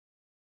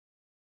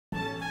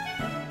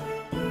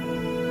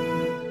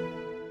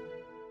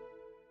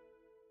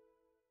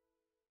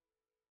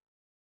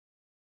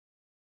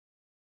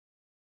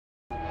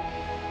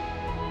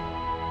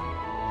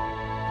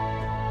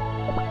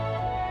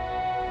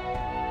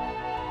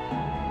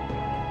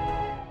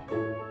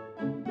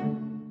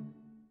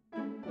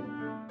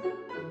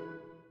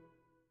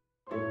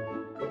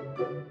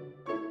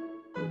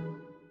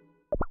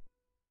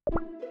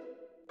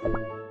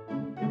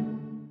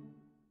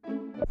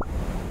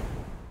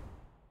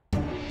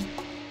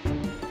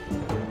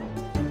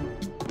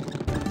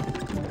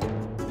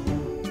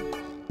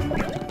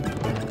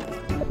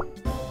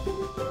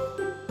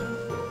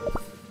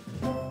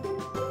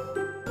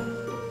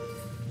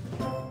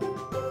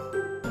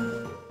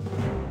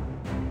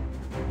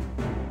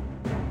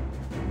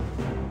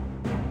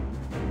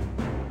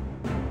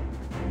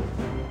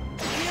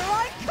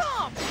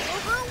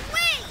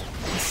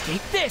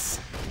this!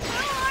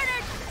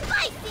 Ordered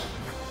spicy!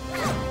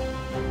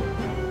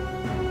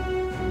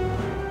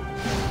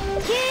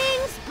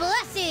 King's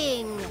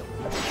blessing!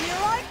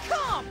 Here I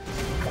come!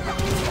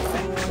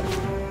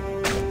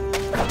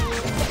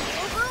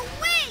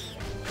 Overweight!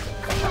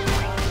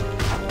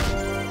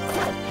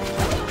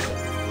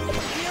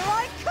 Here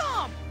I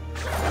come!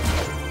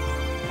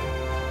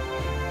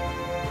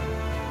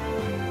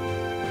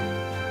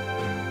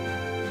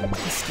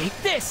 Escape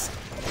this!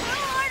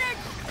 Ordered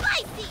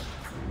spicy!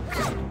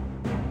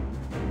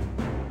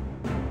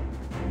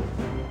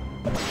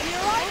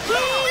 Here I come!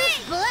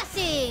 King's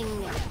blessing!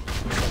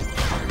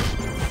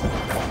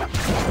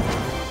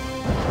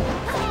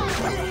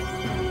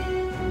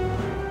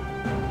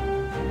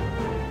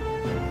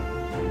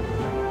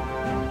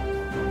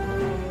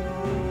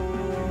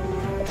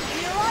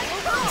 Here I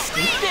come!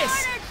 Escape this!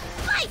 Ordered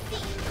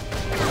spicy!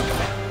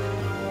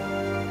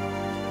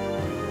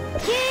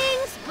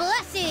 King's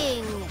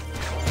blessing!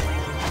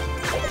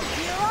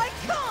 Here I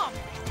come!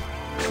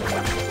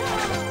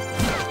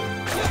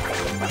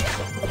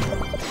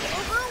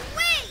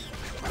 Overweight!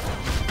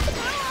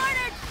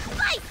 Ordered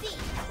spicy!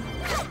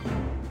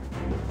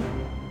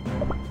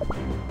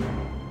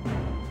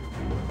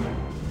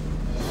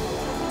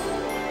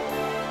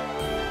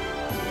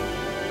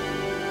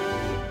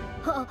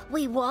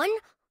 We won?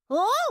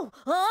 Oh,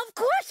 of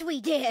course we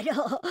did! Here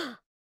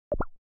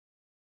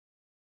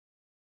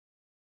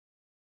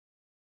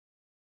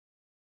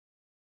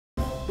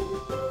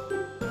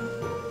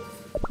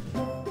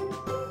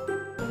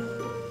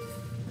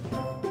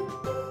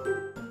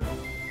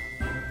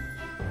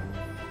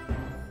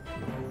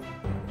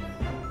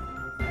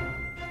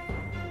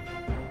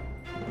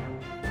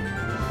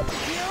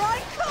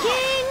I come!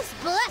 King's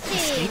blessing!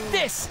 Escape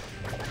this!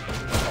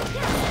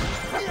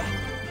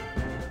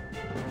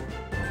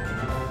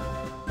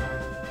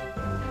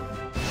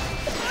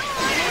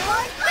 Here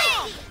I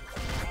come!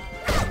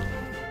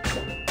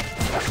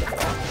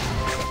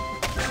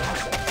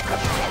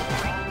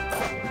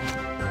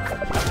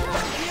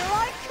 Here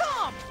I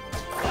come!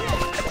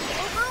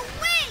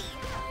 Overweight!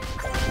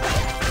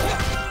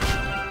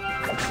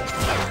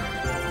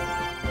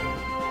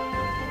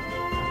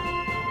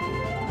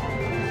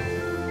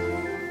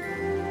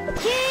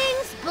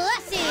 King's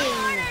blessing!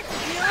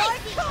 Here I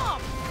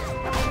come!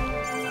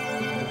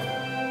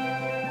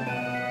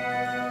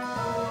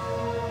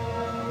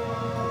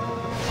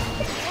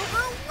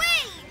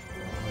 Overweight!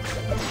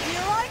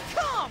 Here I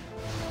come!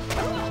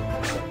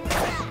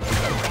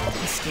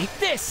 Escape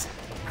this!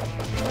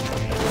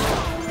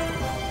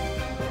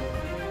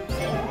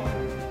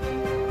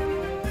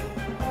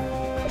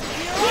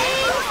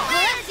 King's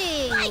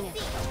blessing!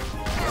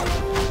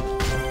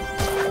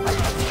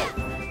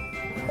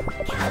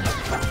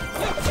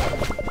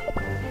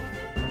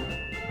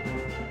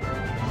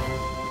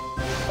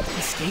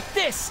 Escape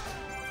this!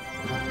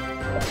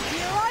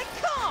 Here I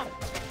come!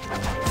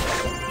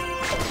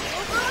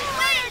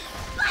 Overweight!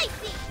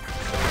 Spicy!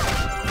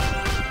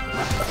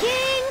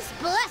 King's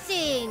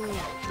blessing!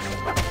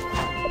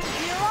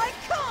 Here I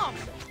come!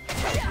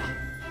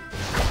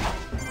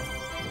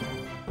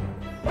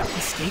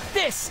 Escape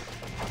this!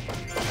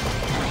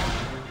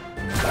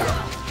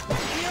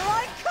 Here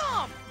I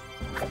come!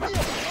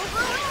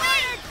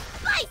 Overweight!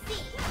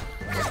 Spicy!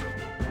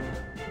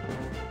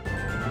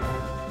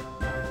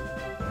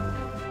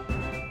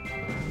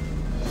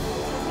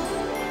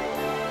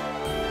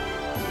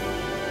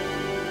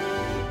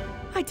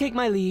 I take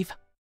my leave.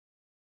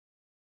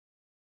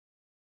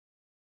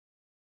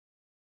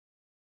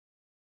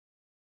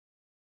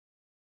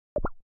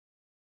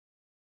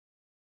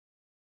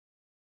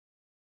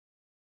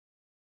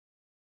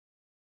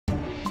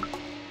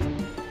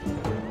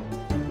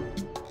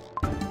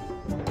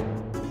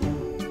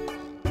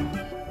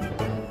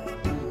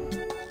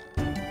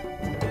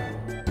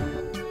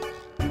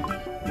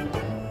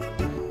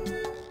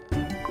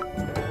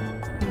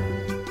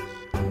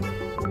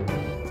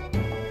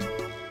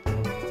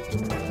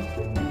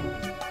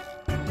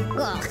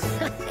 Ugh.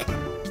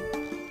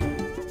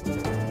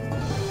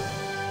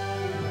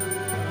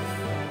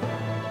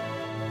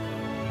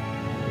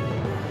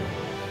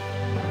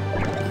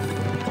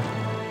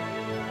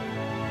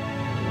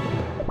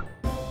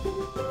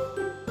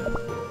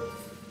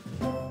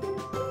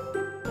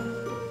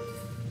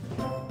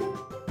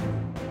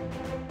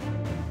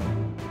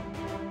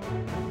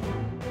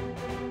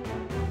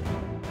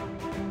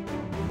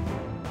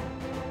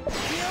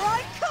 Here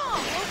I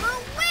come!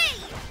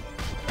 Overweight!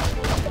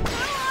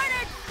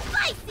 Ordered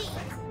spicy!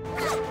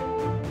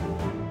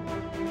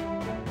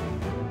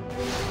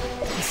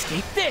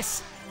 Escape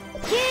this!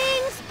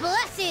 King's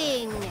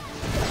blessing!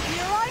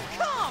 Here I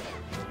come!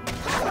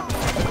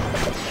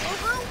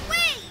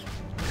 Overweight!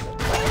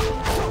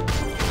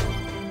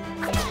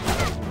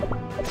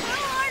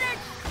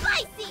 Ordered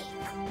spicy!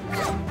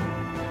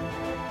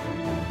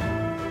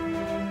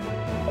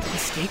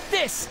 Escape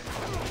this!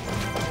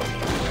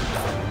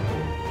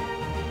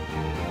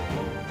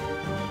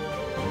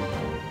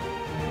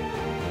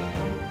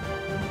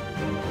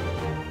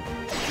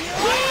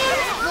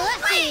 King's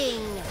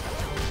blessing!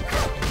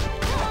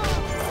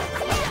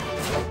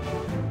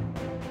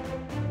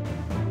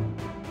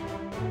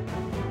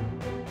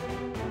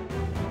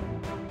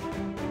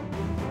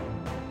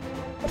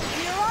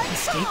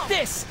 Escape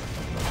this!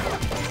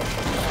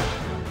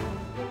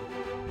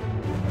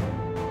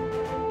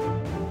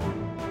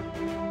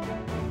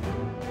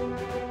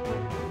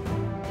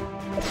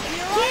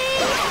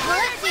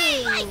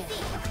 Blessing!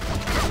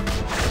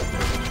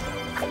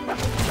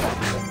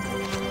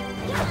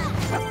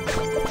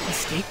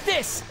 Escape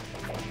this!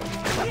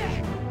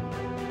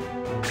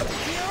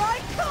 Here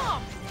I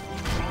come!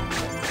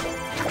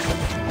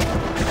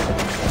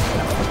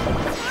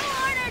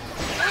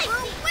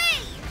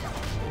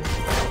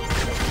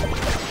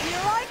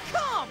 Here I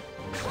come!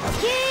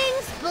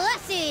 King's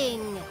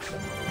Blessing!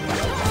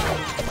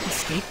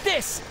 Escape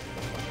this!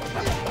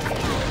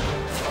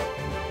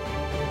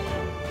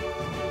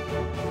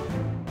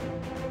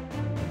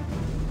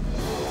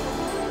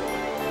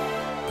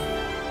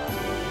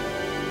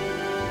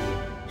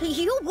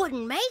 You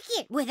wouldn't make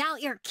it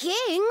without your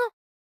king.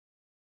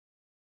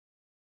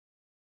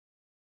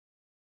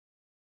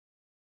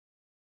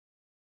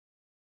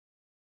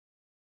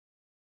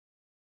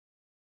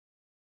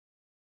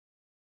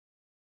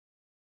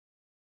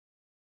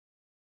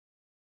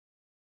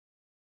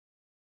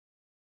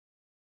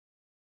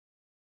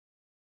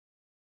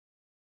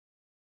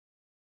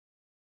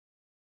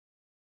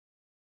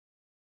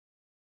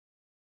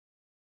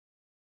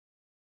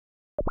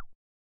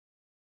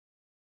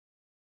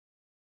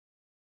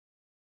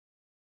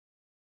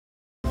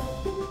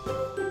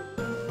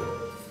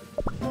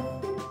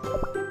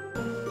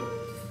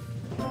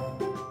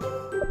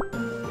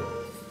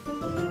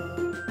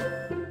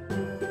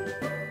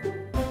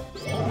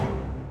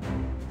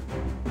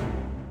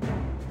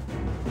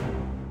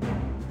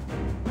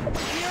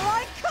 Here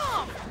I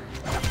come!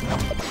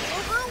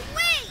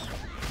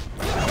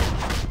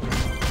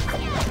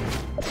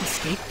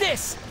 Escape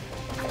this!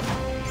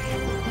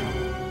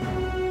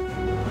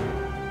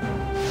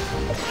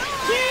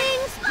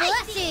 King's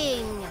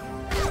Blessing!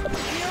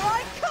 Here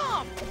I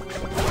come!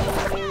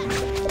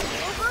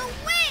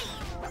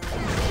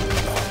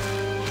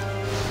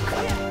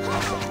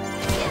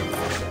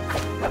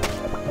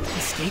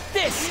 Escape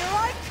this! Here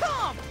I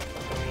come!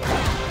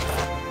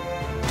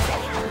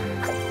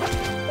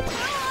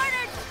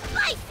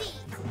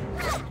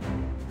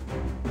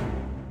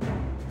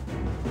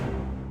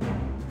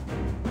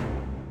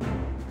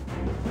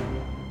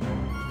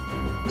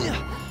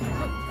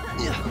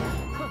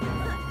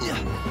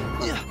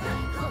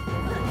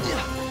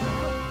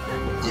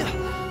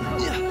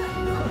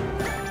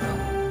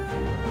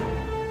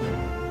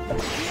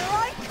 Here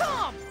I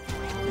come!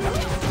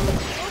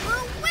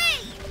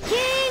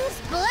 King's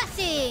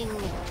Blessing!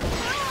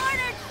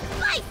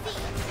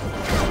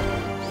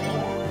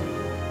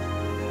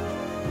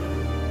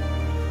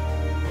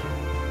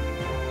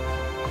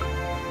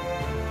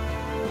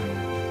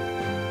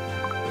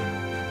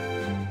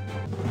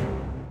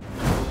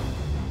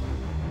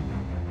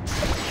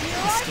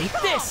 Escape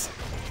this!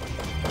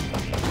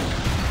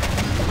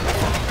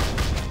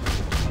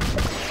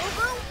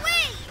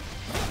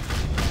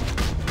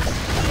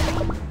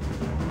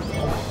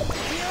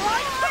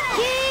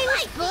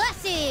 King's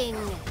Blessing!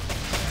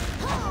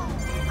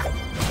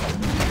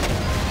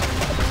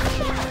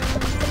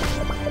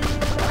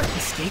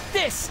 Escape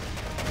this!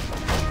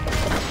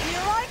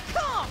 Here I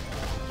come!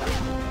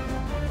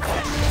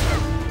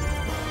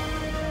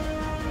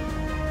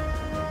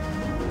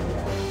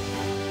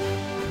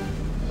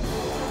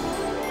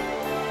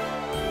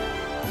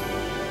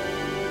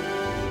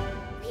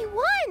 We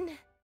won!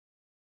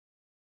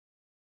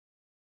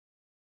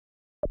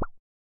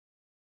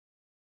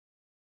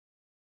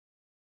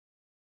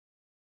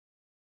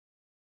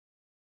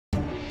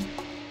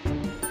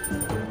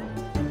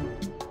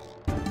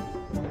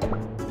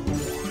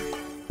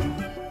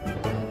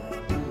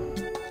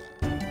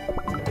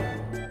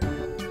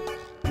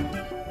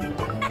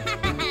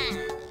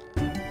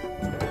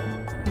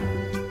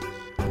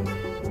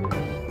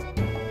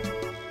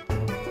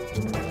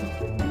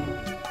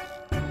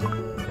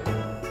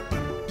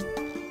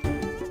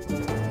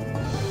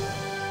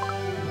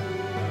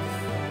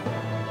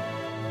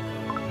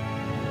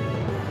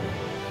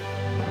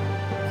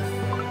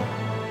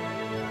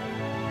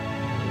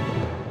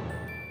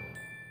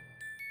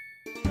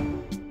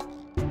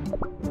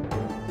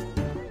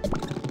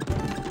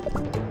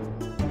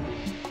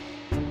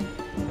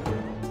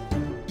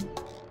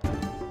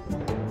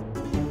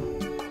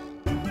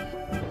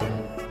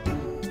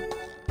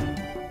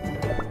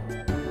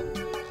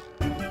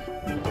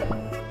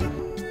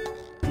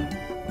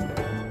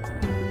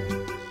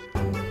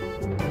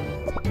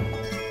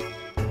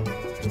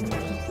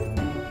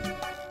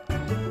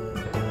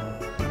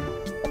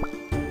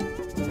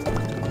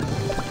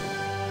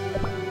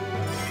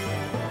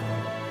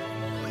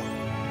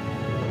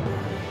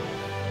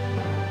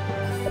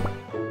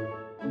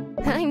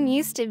 I'm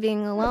used to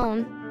being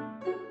alone.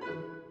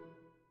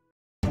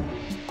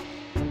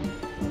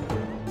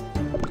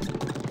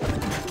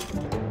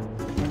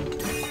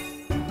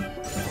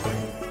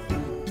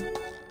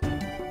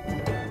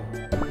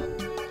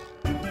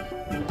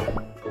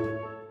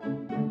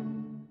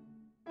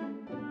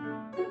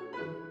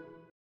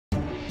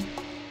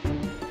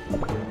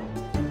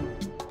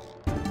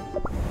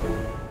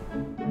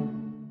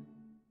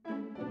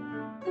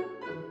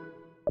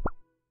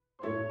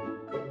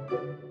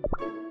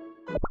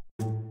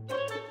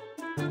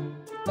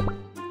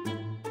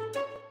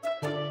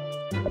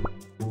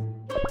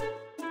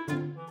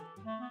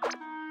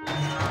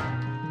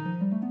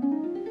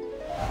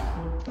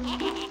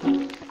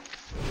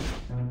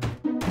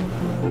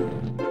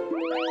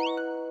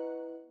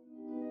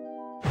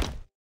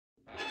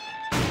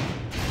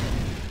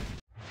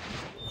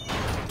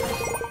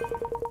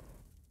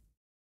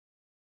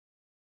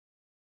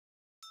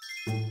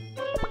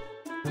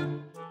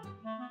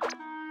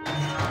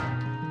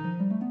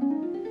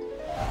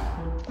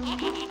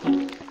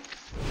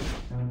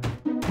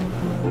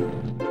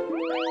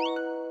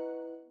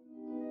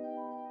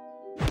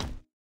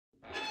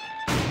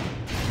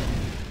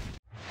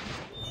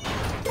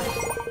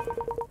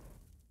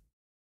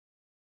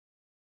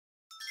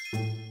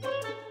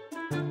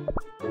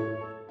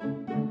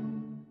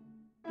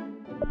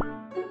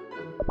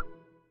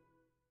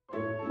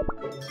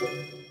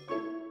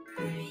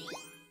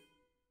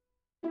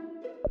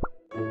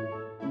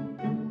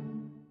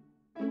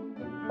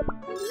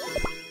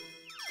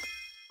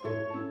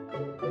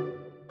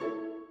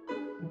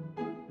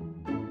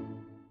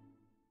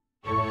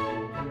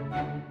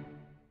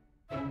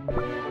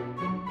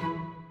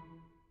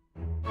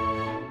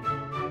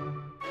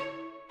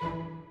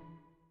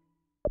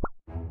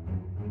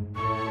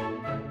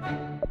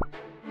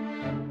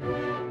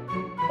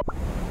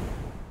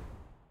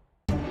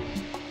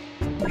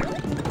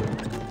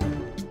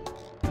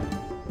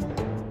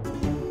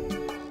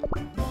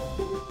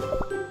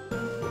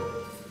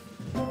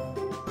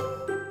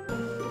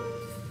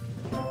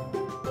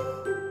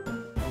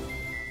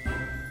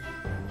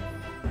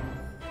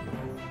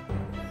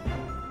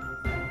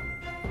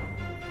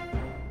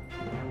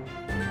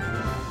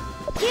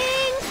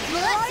 King's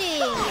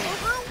blessing!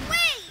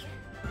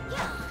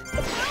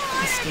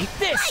 Escape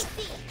this!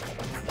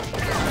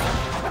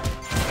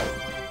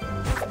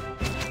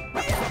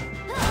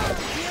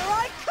 Here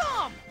I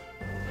come!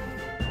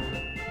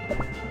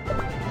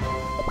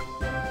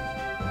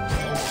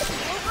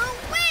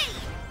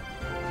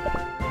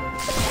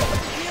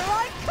 Here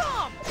I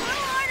come!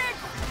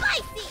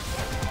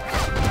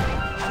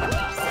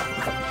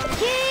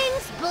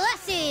 King's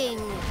blessing!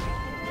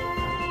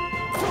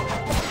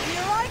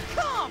 Here I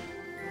come!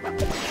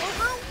 Here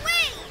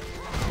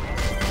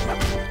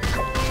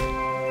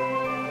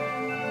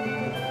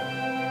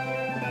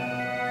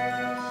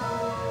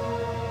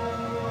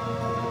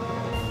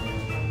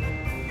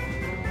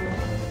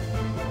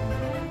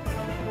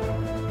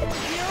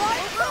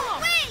I come!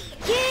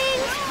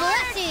 King's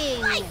blessing!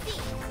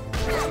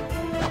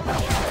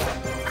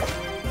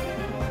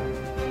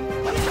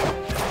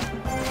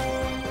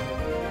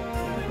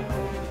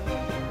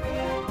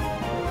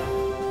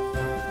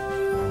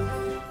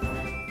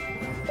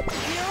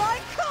 Here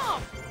I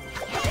come!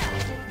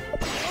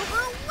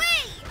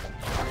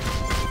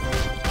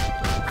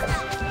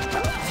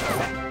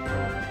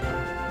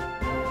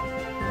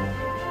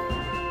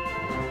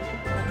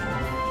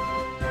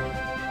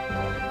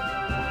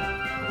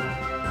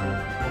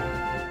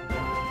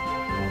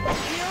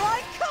 Here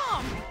I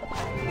come!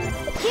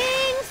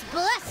 King's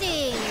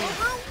blessing!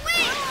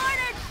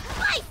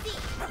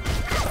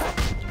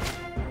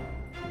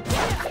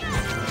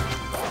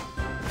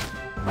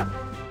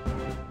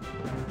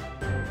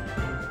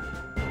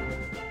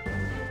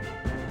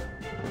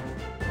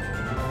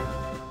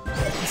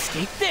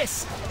 Escape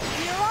this!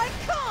 Here I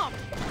come!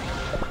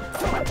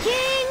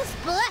 King's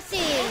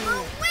blessing!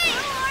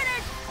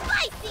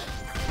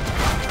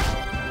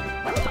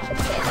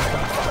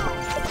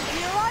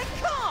 Here I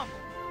come!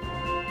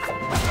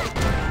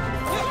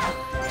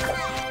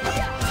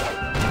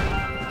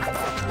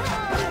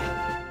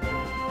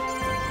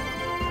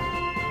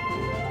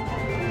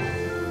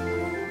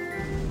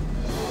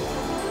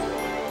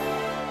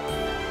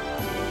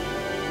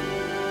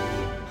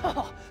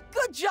 Oh,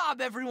 good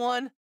job,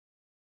 everyone!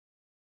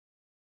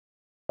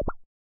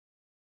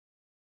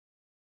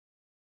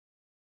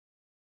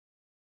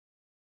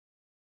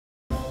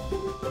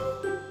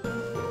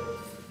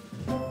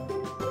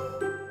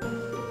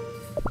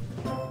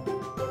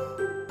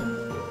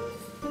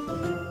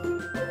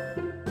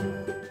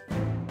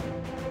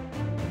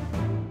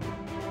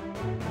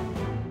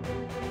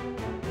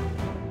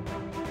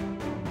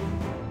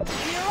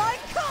 Here I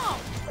come!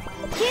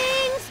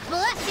 King's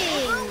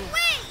blessing!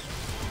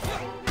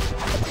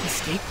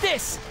 Escape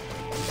this!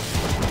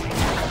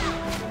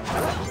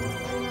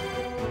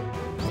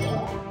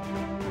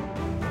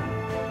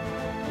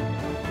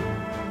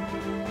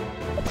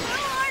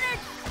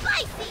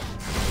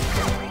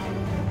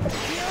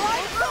 Here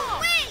I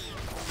come!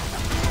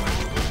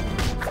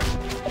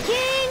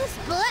 King's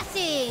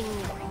blessing!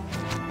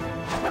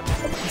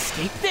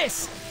 Escape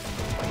this!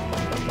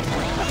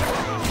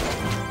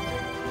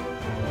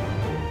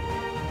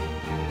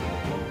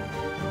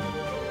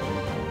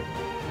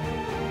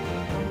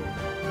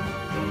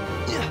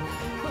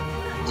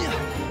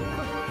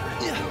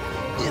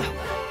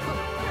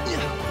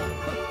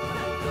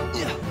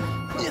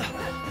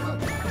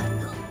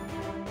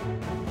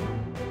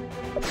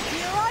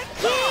 Here I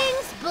come!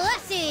 King's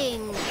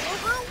blessing!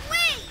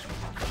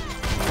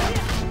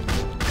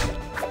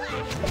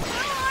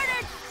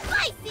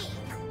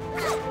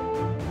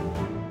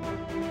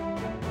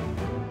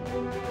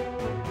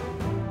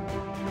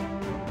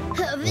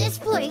 This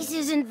place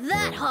isn't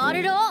that hot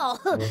at all.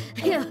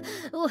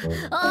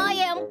 I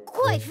am,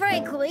 quite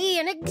frankly,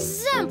 an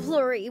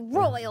exemplary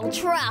royal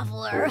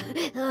traveler.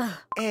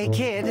 Hey,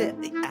 kid,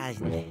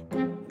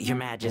 Your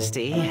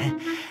Majesty,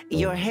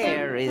 your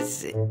hair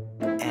is,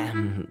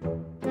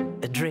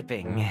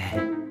 dripping.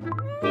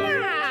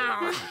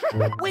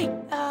 Wait,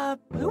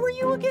 who are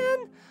you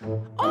again?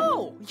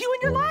 Oh, you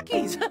and your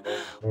lackeys!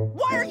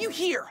 Why are you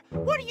here?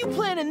 What are you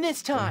planning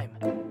this time?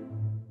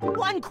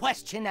 One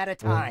question at a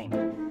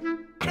time.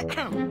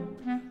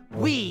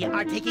 We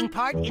are taking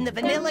part in the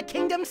Vanilla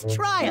Kingdom's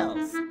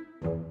trials.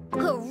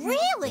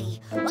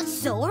 Really?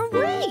 So are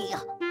we.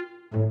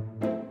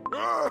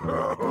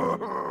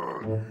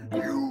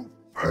 You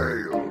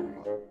failed.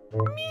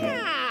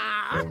 Meow.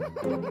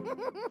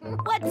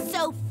 What's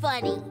so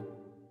funny?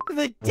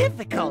 The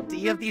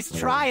difficulty of these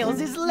trials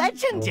is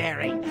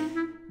legendary.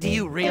 Do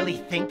you really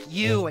think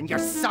you and your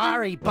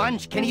sorry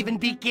bunch can even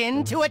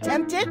begin to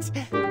attempt it?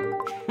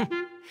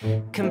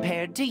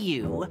 Compared to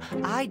you,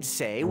 I'd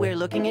say we're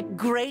looking at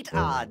great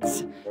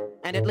odds.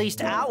 And at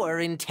least our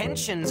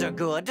intentions are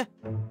good.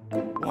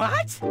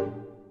 What?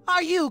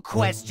 Are you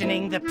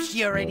questioning the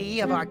purity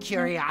of our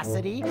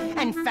curiosity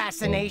and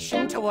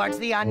fascination towards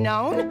the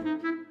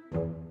unknown?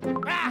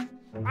 Ah,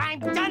 I'm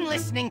done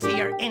listening to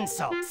your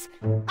insults.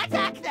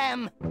 Attack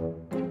them!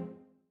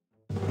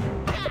 Here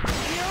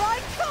I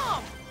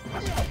come!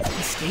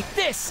 Escape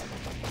this!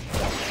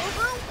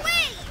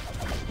 Overweight!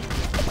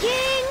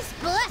 King's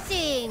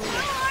Blessing!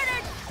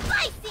 Ordered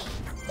spicy!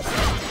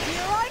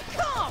 Here I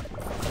come!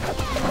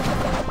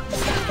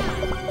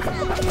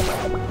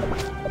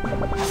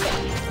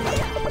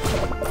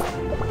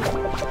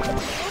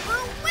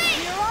 Overweight!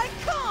 Here I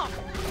come!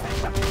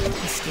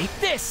 Escape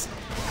this!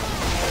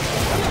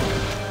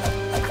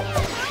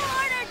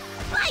 Ordered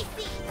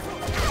spicy!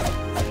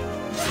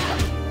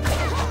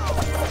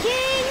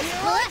 King's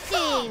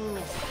Blessing!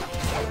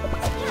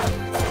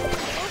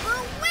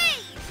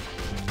 Overweight!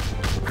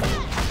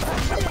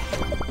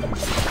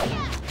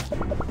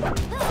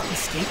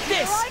 Escape Here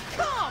this! I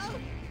come!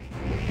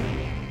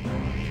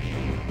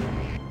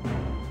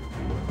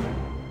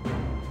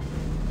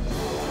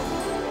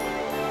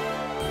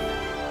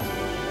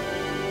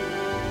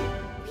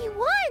 We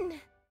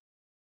won!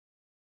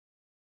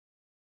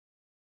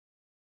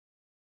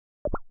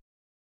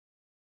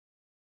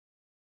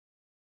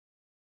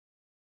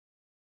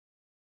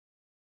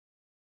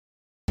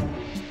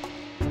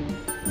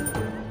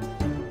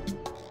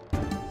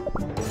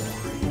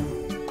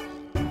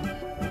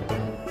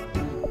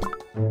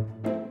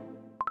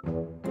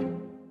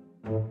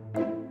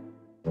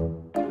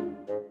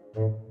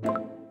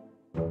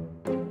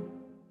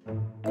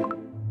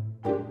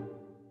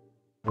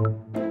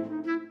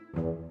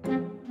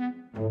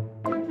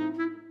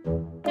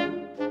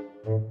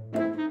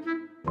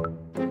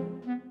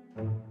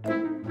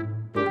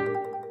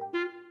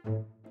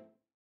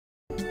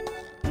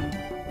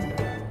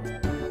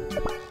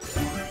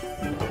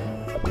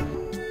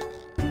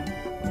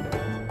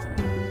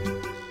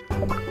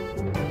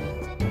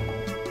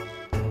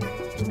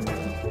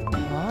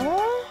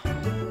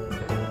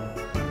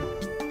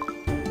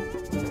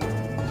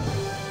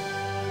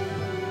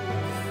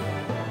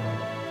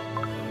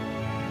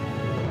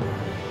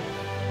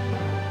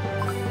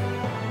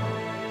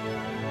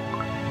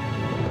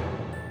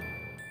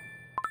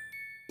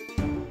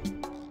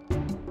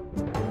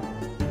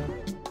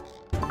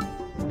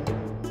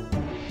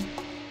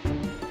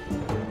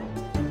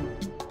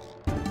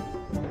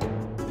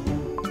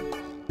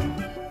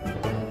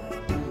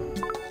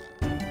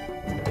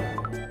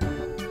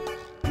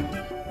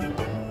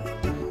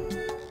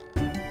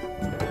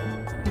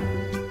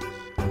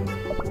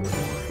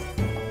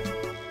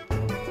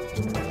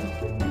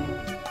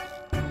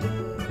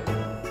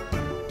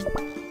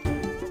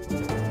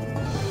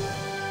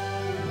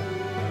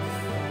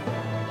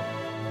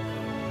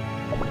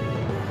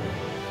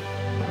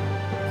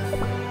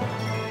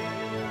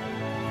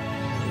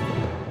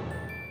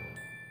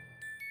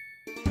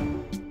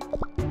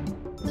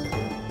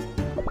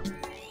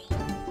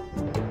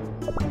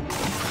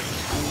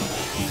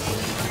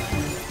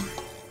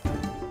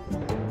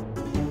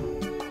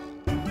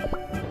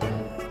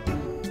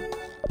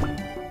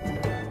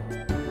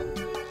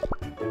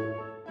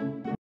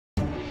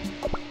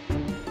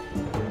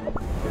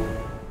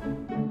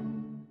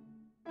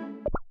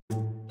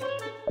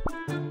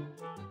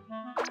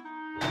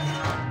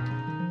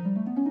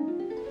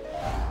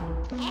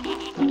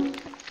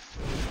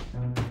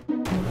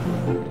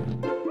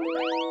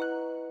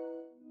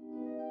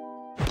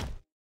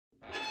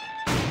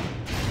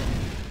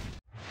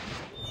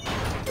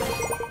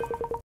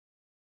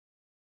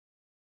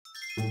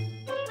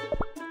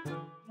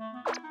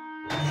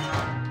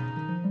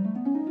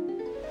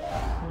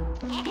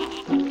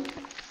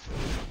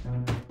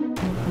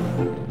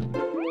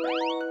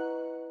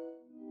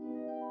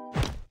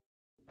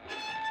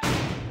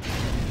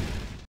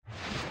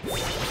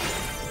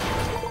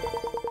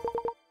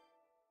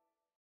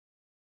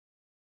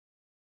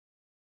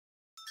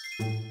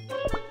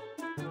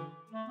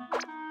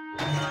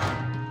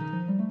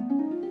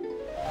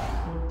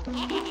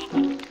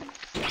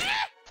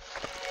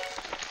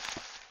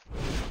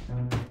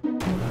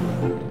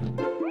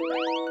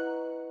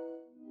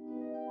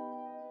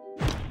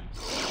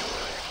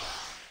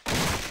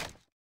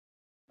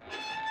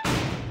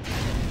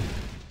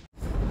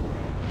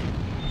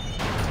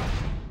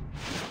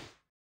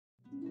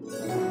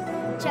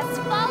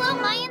 Just follow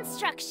my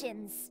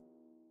instructions.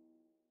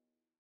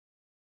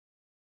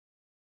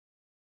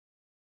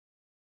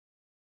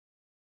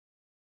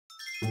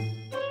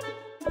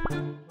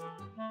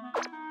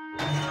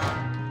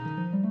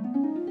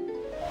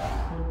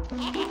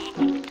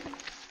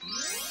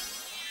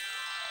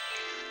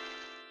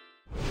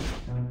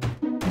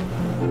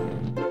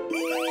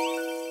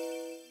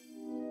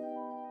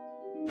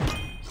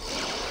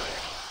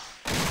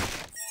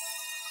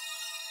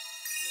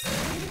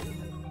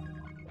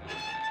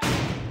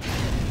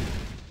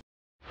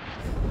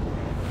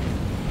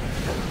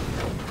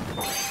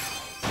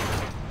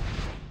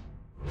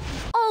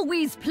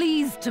 always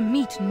pleased to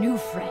meet new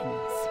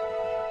friends.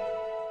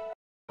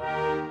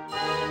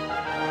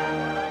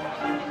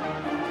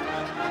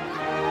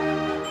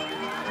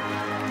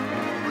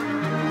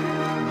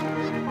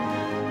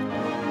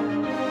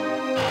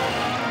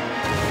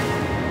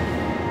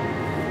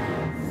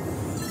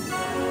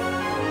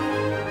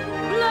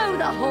 Blow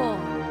the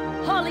horn!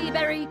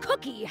 Hollyberry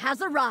Cookie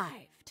has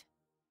arrived.